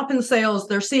EPS, a drop in sales.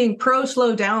 They're seeing pro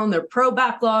slow down. Their pro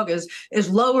backlog is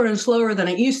lower and slower than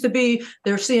it used to be.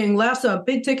 They're seeing less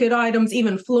big ticket items,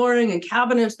 even flooring and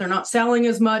cabinets. They're not selling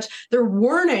as much. They're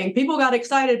warning. People got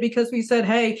excited because we said,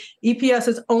 hey, EPS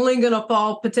is only going to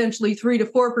fall potentially 3 to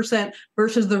 4%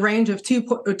 versus the range of 2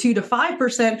 to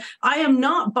 5%. I am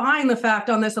not buying the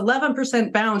fact on this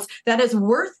 11% bounce that is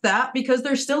worth that because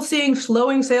they're still seeing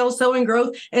slowing sales, slowing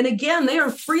growth. And again, they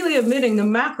are freely admitting the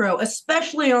macro,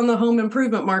 especially on the home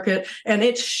improvement market and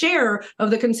its share of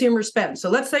the consumer spend. So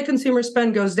let's say consumer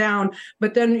spend goes down,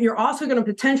 but then you're also going to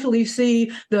potentially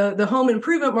see the home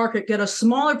improvement market get a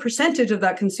smaller percentage of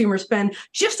that consumer spend.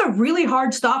 Just a really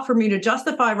hard stop for me to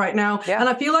justify right now. Yeah. And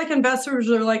I feel like investors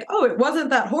are like, oh, it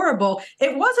wasn't that horrible.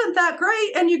 It wasn't that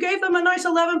great. And you gave them a nice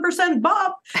 11%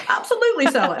 bop. Absolutely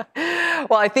sell it.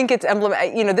 Well, I think it's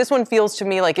emblematic. This one feels to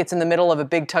me like it's in the middle of a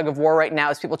big tug of war right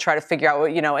now as people try to figure out,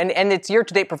 and its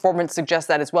year-to-date performance suggests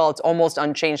that as well. It's almost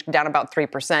unchanged, down about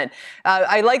 3%.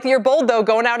 I like that you're bold, though,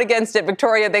 going out against it.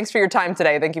 Victoria, thanks for your time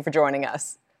today. Thank you for joining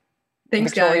us.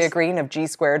 Thanks, Victoria guys. Green of G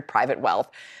Squared Private Wealth.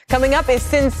 Coming up is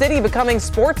Sin City becoming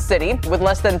Sports City. With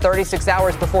less than 36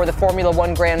 hours before the Formula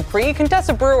One Grand Prix,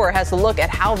 Contessa Brewer has a look at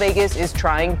how Vegas is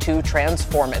trying to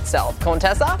transform itself.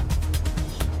 Contessa?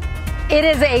 It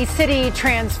is a city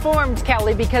transformed,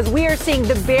 Kelly, because we are seeing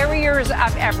the barriers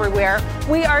up everywhere.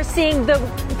 We are seeing the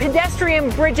pedestrian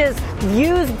bridges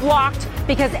views blocked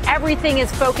because everything is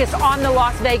focused on the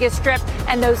Las Vegas Strip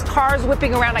and those cars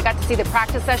whipping around. I got to see the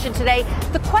practice session today.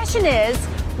 The question is,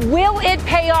 will it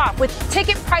pay off? With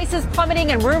ticket prices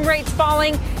plummeting and room rates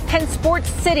falling, can Sports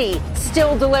City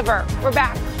still deliver? We're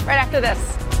back right after this.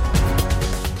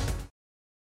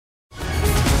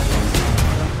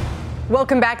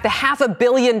 Welcome back. The $500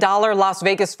 million Las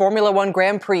Vegas Formula One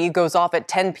Grand Prix goes off at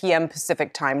 10 p.m.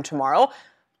 Pacific time tomorrow.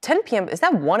 10 p.m. Is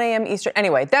that 1 a.m. Eastern?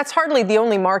 Anyway, that's hardly the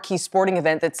only marquee sporting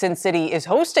event that Sin City is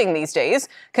hosting these days.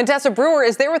 Contessa Brewer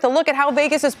is there with a look at how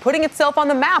Vegas is putting itself on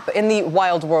the map in the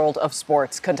wild world of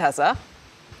sports. Contessa?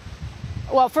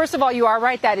 Well, first of all, you are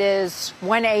right. That is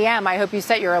 1 a.m. I hope you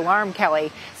set your alarm,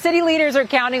 Kelly. City leaders are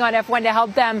counting on F1 to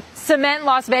help them cement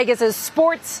Las Vegas as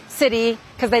sports city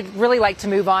because they'd really like to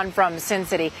move on from Sin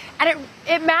City. And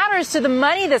it matters to the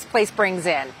money this place brings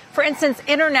in. For instance,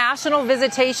 international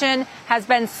visitation has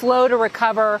been slow to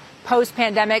recover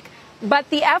post-pandemic, but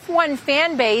the F1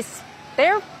 fan base,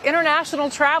 they're international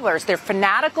travelers. They're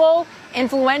fanatical,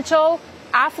 influential,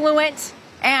 affluent,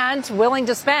 and willing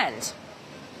to spend.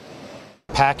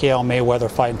 Pacquiao-Mayweather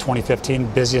fight in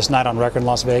 2015, busiest night on record in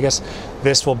Las Vegas.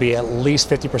 This will be at least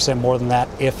 50% more than that,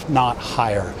 if not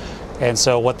higher. And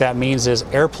so what that means is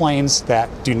airplanes that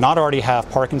do not already have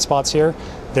parking spots here,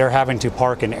 they're having to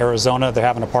park in Arizona, they're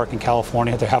having to park in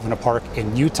California, they're having to park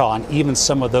in Utah, and even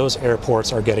some of those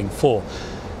airports are getting full.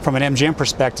 From an MGM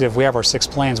perspective, we have our 6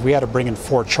 planes. We had to bring in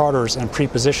 4 charters and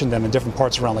pre-position them in different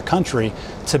parts around the country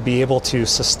to be able to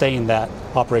sustain that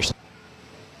operation.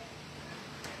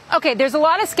 Okay, there's a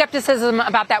lot of skepticism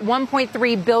about that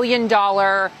 $1.3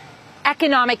 billion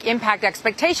economic impact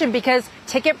expectation because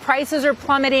ticket prices are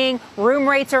plummeting, room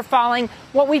rates are falling.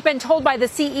 What we've been told by the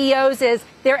CEOs is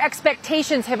their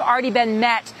expectations have already been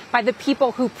met by the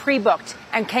people who pre-booked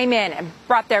and came in and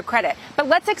brought their credit. But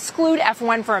let's exclude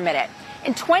F1 for a minute.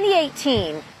 In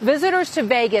 2018, visitors to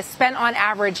Vegas spent on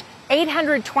average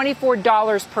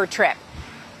 $824 per trip.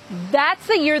 That's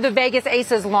the year the Vegas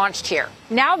Aces launched here.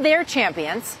 Now they're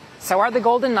champions. So are the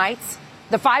Golden Knights.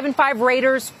 The 5-5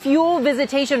 Raiders fuel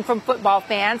visitation from football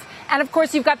fans. And of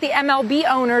course, you've got the MLB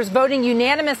owners voting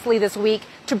unanimously this week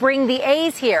to bring the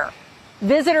A's here.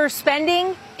 Visitor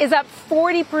spending is up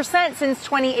 40% since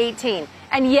 2018.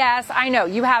 And yes, I know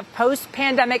you have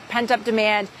post-pandemic pent-up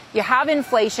demand. You have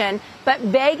inflation. But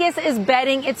Vegas is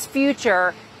betting its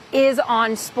future is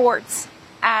on sports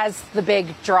as the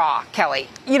big draw, Kelly.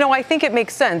 You know, I think it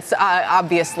makes sense,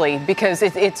 obviously, because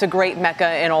it's a great mecca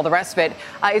and all the rest of it.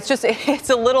 It's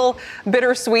a little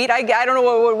bittersweet. I don't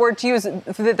know what word to use.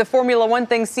 The Formula One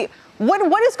thing. See,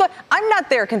 what is going? I'm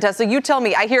not there, Contessa. You tell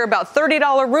me. I hear about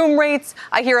 $30 room rates.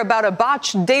 I hear about a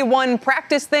botched day one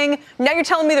practice thing. Now you're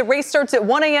telling me the race starts at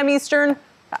 1 a.m. Eastern.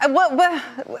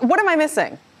 What am I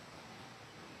missing?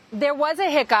 There was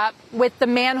a hiccup with the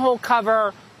manhole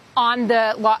cover on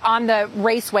the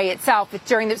raceway itself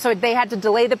so they had to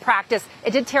delay the practice.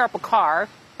 It did tear up a car.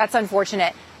 That's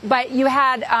unfortunate. But you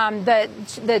had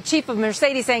the chief of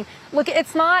Mercedes saying, look,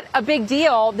 it's not a big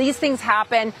deal. These things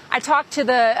happen. I talked to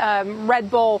the Red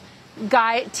Bull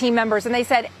team members, and they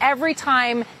said every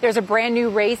time there's a brand new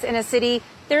race in a city,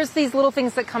 there's these little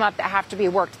things that come up that have to be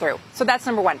worked through. So that's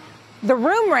number one. The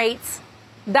room rates,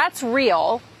 that's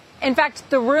real. In fact,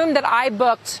 the room that I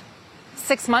booked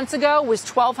 6 months ago was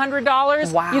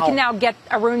 $1,200. Wow. You can now get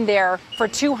a room there for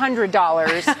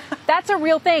 $200. That's a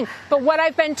real thing. But what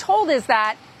I've been told is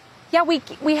that, yeah,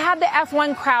 we had the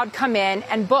F1 crowd come in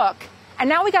and book, and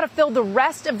now we got to fill the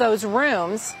rest of those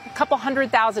rooms, a couple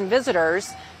 100,000 visitors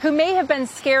who may have been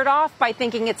scared off by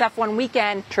thinking it's F1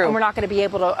 weekend. True. And we're not going to be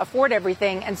able to afford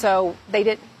everything, and so they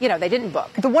didn't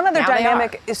book. The one other now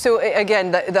dynamic. So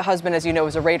again, the husband, as you know,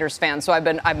 is a Raiders fan. So I've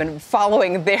been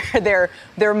following their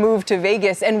move to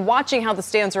Vegas and watching how the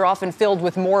stands are often filled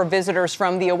with more visitors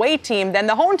from the away team than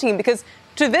the home team because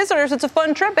to visitors it's a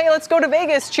fun trip. Hey, let's go to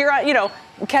Vegas, cheer out,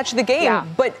 catch the game. Yeah.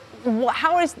 But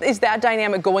how is that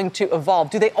dynamic going to evolve?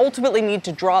 Do they ultimately need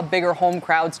to draw bigger home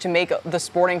crowds to make the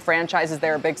sporting franchises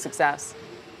there a big success?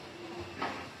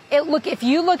 If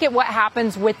you look at what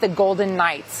happens with the Golden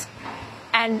Knights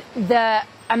and the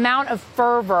amount of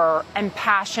fervor and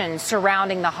passion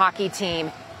surrounding the hockey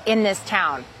team in this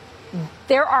town,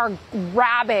 there are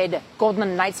rabid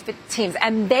Golden Knights teams,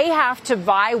 and they have to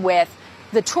vie with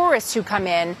the tourists who come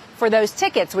in for those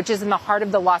tickets, which is in the heart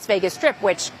of the Las Vegas Strip,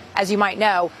 which, as you might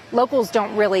know, locals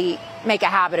don't really make a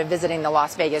habit of visiting the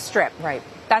Las Vegas Strip. Right.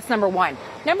 That's number one.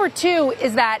 Number two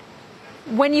is that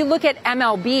when you look at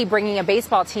MLB bringing a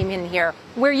baseball team in here,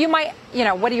 where you might,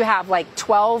 what do you have, like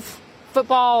 12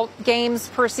 football games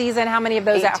per season? How many of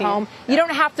those 18. at home? You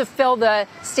don't have to fill the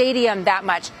stadium that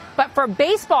much. But for a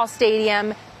baseball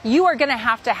stadium, you are going to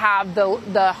have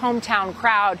the hometown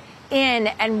crowd in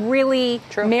and really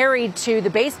married to the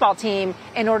baseball team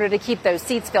in order to keep those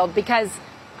seats filled, because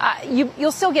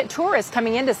you'll still get tourists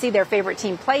coming in to see their favorite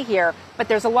team play here, but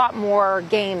there's a lot more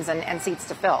games and seats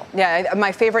to fill. Yeah,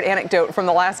 my favorite anecdote from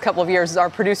the last couple of years is our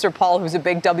producer, Paul, who's a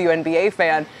big WNBA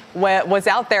fan, was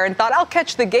out there and thought, I'll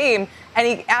catch the game. And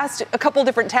he asked a couple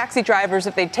different taxi drivers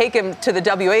if they'd take him to the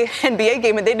WNBA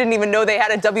game, and they didn't even know they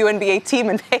had a WNBA team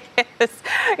in Vegas.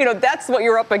 That's what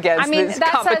you're up against, this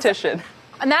competition.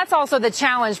 And that's also the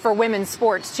challenge for women's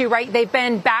sports, too, right? They've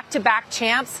been back-to-back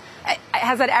champs.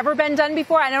 Has that ever been done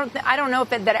before? I don't know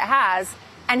that it has.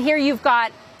 And here you've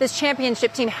got this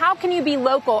championship team. How can you be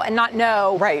local and not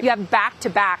know you have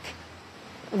back-to-back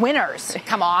winners?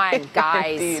 Come on,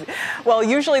 guys. Indeed. Well,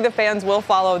 usually the fans will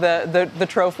follow the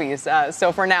trophies.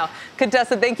 So for now,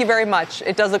 Contessa, thank you very much.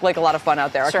 It does look like a lot of fun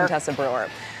out there, our Contessa Brewer.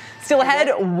 Still ahead,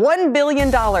 $1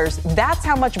 billion. That's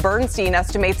how much Bernstein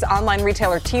estimates online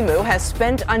retailer Temu has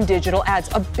spent on digital ads.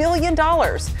 $1 billion.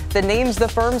 The names the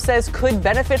firm says could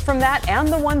benefit from that and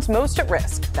the ones most at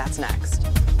risk. That's next.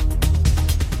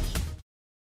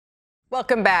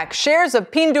 Welcome back. Shares of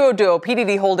Pinduoduo,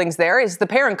 PDD Holdings there, is the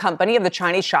parent company of the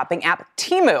Chinese shopping app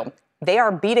Temu. They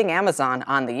are beating Amazon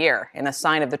on the year in a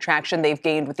sign of the traction they've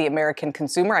gained with the American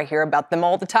consumer. I hear about them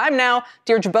all the time now.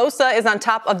 Deirdre Bosa is on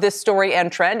top of this story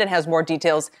and trend and has more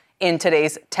details in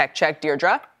today's Tech Check.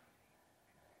 Deirdre?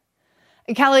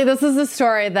 Kelly, this is a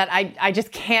story that I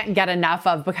just can't get enough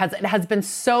of because it has been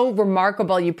so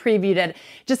remarkable. You previewed it,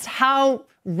 just how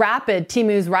rapid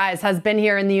Temu's rise has been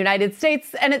here in the United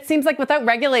States. And it seems like without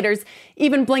regulators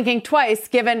even blinking twice,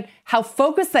 given how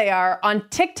focused they are on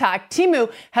TikTok,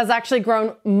 Temu has actually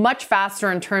grown much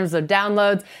faster in terms of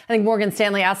downloads. I think Morgan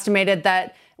Stanley estimated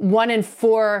that 1 in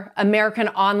 4 American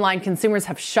online consumers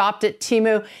have shopped at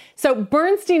Temu. So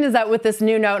Bernstein is out with this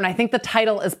new note, and I think the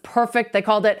title is perfect. They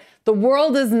called it "The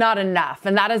World Is Not Enough,"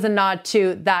 and that is a nod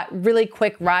to that really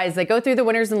quick rise. They go through the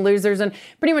winners and losers, and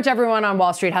pretty much everyone on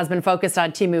Wall Street has been focused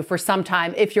on Temu for some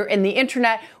time if you're in the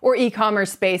internet or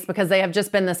e-commerce space, because they have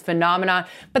just been this phenomenon.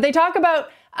 But they talk about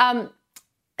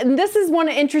and this is one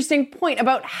interesting point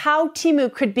about how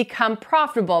Temu could become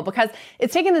profitable, because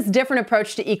it's taken this different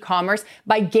approach to e-commerce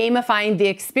by gamifying the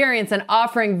experience and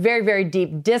offering very, very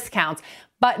deep discounts.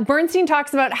 But Bernstein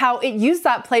talks about how it used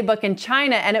that playbook in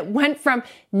China, and it went from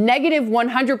negative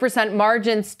 100%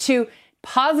 margins to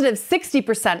positive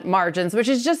 60% margins, which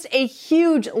is just a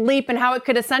huge leap in how it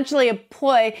could essentially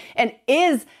employ and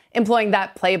is employing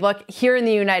that playbook here in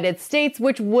the United States,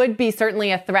 which would be certainly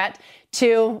a threat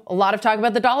to a lot of talk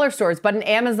about the dollar stores, but in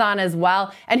Amazon as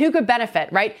well. And who could benefit,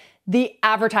 right? The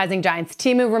advertising giants.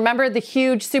 Temu, remember the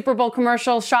huge Super Bowl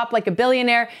commercial, Shop Like a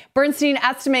Billionaire? Bernstein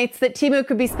estimates that Temu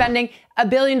could be spending $1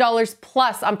 billion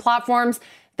plus on platforms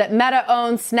that Meta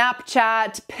owns,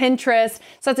 Snapchat, Pinterest.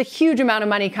 So that's a huge amount of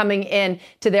money coming in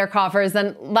to their coffers.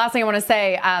 And last thing I want to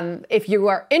say, if you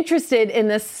are interested in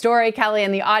this story, Kelly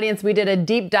and the audience, we did a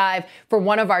deep dive for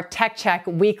one of our Tech Check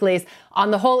weeklies on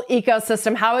the whole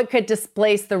ecosystem, how it could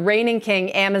displace the reigning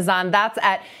king, Amazon. That's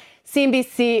at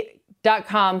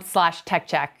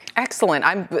cnbc.com/techcheck. Excellent.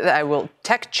 I will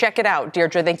tech check it out.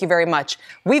 Deirdre, thank you very much.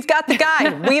 We've got the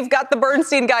guy. We've got the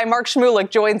Bernstein guy. Mark Shmulik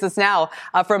joins us now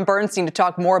from Bernstein to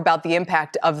talk more about the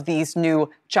impact of these new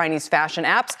Chinese fashion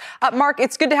apps. Mark,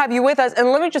 it's good to have you with us.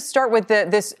 And let me just start with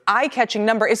this eye-catching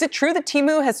number. Is it true that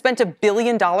Temu has spent $1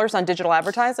 billion on digital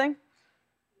advertising?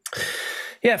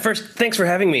 Yeah, first, thanks for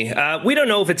having me. We don't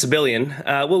know if it's $1 billion.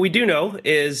 What we do know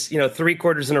is, 3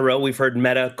 quarters in a row, we've heard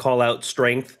Meta call out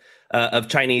strength of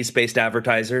Chinese-based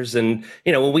advertisers. And,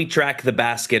 when we track the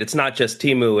basket, it's not just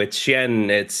Temu, it's Shein,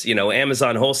 it's,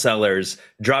 Amazon wholesalers,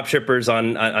 dropshippers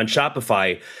on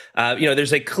Shopify.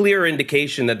 There's a clear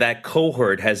indication that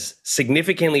cohort has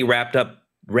significantly ramped up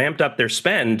their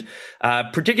spend,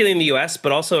 particularly in the U.S.,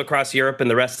 but also across Europe and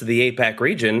the rest of the APAC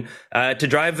region, to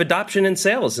drive adoption and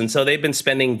sales. And so they've been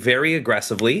spending very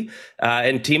aggressively.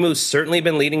 And Temu's certainly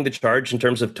been leading the charge in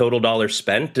terms of total dollars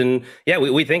spent. And yeah,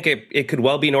 we think it could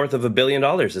well be north of $1 billion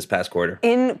this past quarter.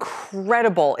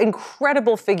 Incredible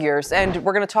figures. And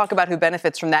we're going to talk about who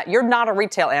benefits from that. You're not a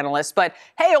retail analyst, but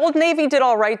hey, Old Navy did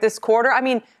all right this quarter. I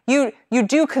mean, you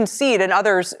do concede, and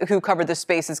others who cover the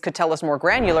spaces could tell us more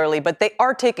granularly, but they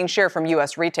are taking share from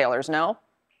U.S. retailers, no?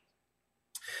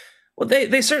 Well,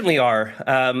 they certainly are.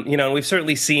 And we've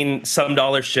certainly seen some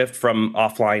dollars shift from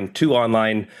offline to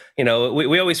online.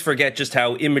 We always forget just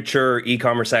how immature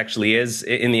e-commerce actually is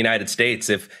in the United States.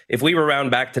 If we were around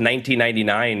back to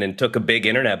 1999 and took a big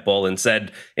internet bull and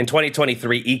said in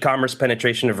 2023 e-commerce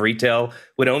penetration of retail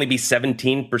would only be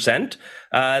 17%,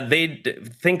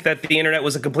 they'd think that the internet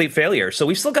was a complete failure. So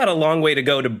we've still got a long way to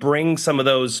go to bring some of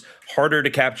those harder to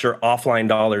capture offline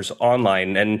dollars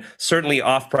online. And certainly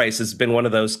off-price has been one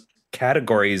of those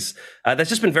categories that's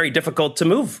just been very difficult to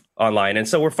move online. And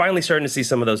so we're finally starting to see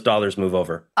some of those dollars move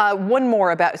over. One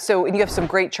more so you have some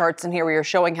great charts in here where you're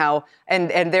showing how, and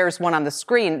there's one on the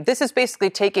screen. This is basically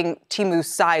taking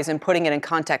Temu's size and putting it in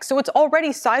context. So it's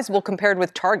already sizable compared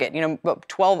with Target,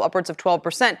 upwards of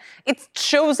 12%. It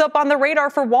shows up on the radar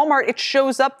for Walmart. It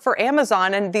shows up for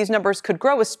Amazon, and these numbers could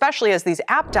grow, especially as these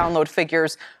app download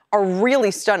figures are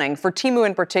really stunning for Temu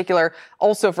in particular,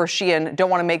 also for Shein. Don't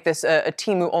want to make this a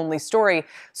Temu-only story.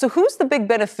 So who's the big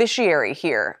beneficiary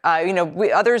here?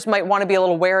 Others might want to be a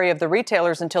little wary of the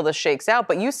retailers until this shakes out,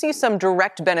 but you see some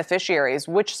direct beneficiaries.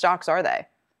 Which stocks are they?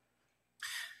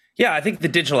 Yeah, I think the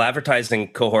digital advertising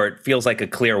cohort feels like a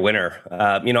clear winner.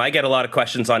 I get a lot of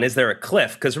questions on, is there a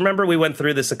cliff? Because remember, we went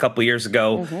through this a couple years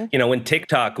ago, when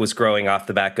TikTok was growing off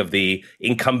the back of the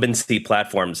incumbency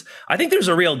platforms. I think there's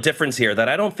a real difference here that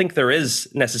I don't think there is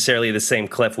necessarily the same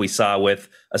cliff we saw with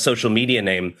a social media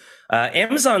name.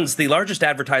 Amazon's the largest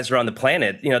advertiser on the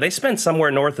planet. They spend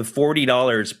somewhere north of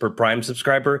 $40 per Prime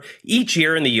subscriber each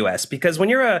year in the US, because when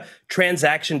you're a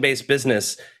transaction-based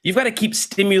business, you've got to keep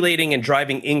stimulating and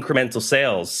driving incremental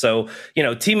sales. So,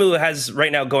 Temu has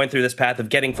right now going through this path of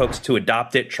getting folks to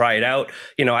adopt it, try it out.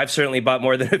 I've certainly bought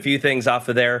more than a few things off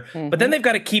of there, but then they've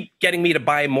got to keep getting me to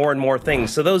buy more and more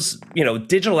things. So those,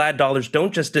 digital ad dollars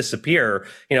don't just disappear.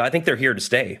 I think they're here to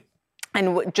stay.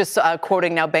 And just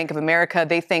quoting now Bank of America,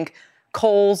 they think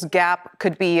Kohl's, Gap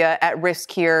could be at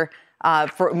risk here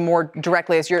for more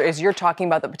directly as you're talking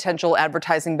about the potential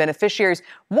advertising beneficiaries.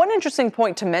 One interesting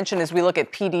point to mention as we look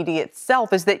at PDD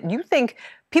itself is that you think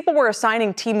people were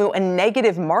assigning Temu a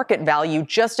negative market value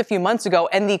just a few months ago,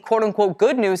 and the quote-unquote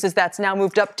good news is that's now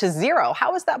moved up to zero.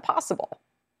 How is that possible?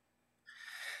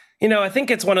 I think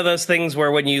it's one of those things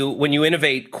where when you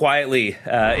innovate quietly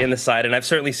in the side, and I've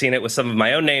certainly seen it with some of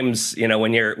my own names,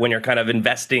 when you're kind of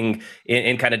investing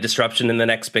in kind of disruption in the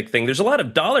next big thing, there's a lot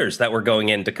of dollars that were going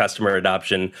into customer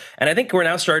adoption. And I think we're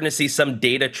now starting to see some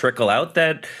data trickle out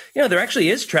that, there actually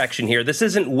is traction here. This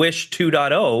isn't Wish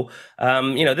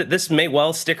 2.0. This may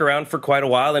well stick around for quite a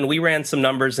while. And we ran some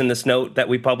numbers in this note that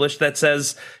we published that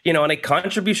says, on a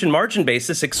contribution margin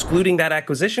basis, excluding that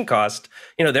acquisition cost,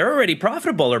 they're already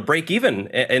profitable or break even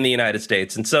in the United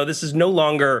States. And so this is no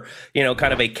longer,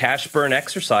 kind of a cash burn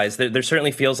exercise. There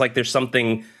certainly feels like there's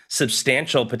something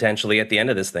substantial potentially at the end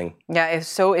of this thing. Yeah, it's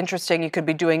so interesting. You could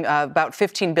be doing about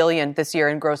 $15 billion this year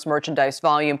in gross merchandise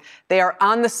volume. They are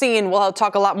on the scene. We'll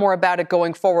talk a lot more about it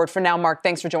going forward. For now, Mark,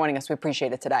 thanks for joining us. We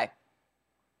appreciate it today.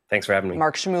 Thanks for having me.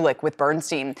 Mark Shmulik with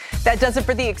Bernstein. That does it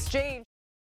for The Exchange.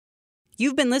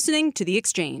 You've been listening to The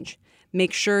Exchange.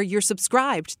 Make sure you're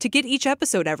subscribed to get each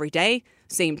episode every day.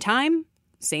 Same time,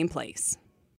 same place.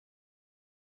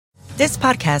 This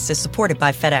podcast is supported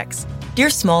by FedEx. Dear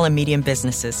small and medium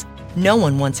businesses, no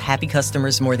one wants happy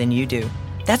customers more than you do.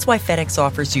 That's why FedEx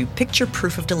offers you picture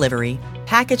proof of delivery,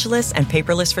 packageless and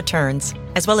paperless returns,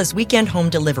 as well as weekend home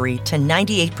delivery to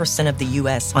 98% of the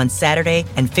U.S. on Saturday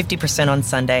and 50% on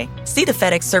Sunday. See the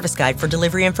FedEx service guide for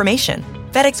delivery information.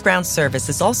 FedEx Ground service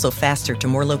is also faster to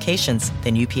more locations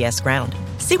than UPS Ground.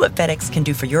 See what FedEx can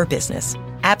do for your business.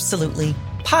 Absolutely,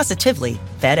 positively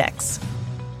FedEx.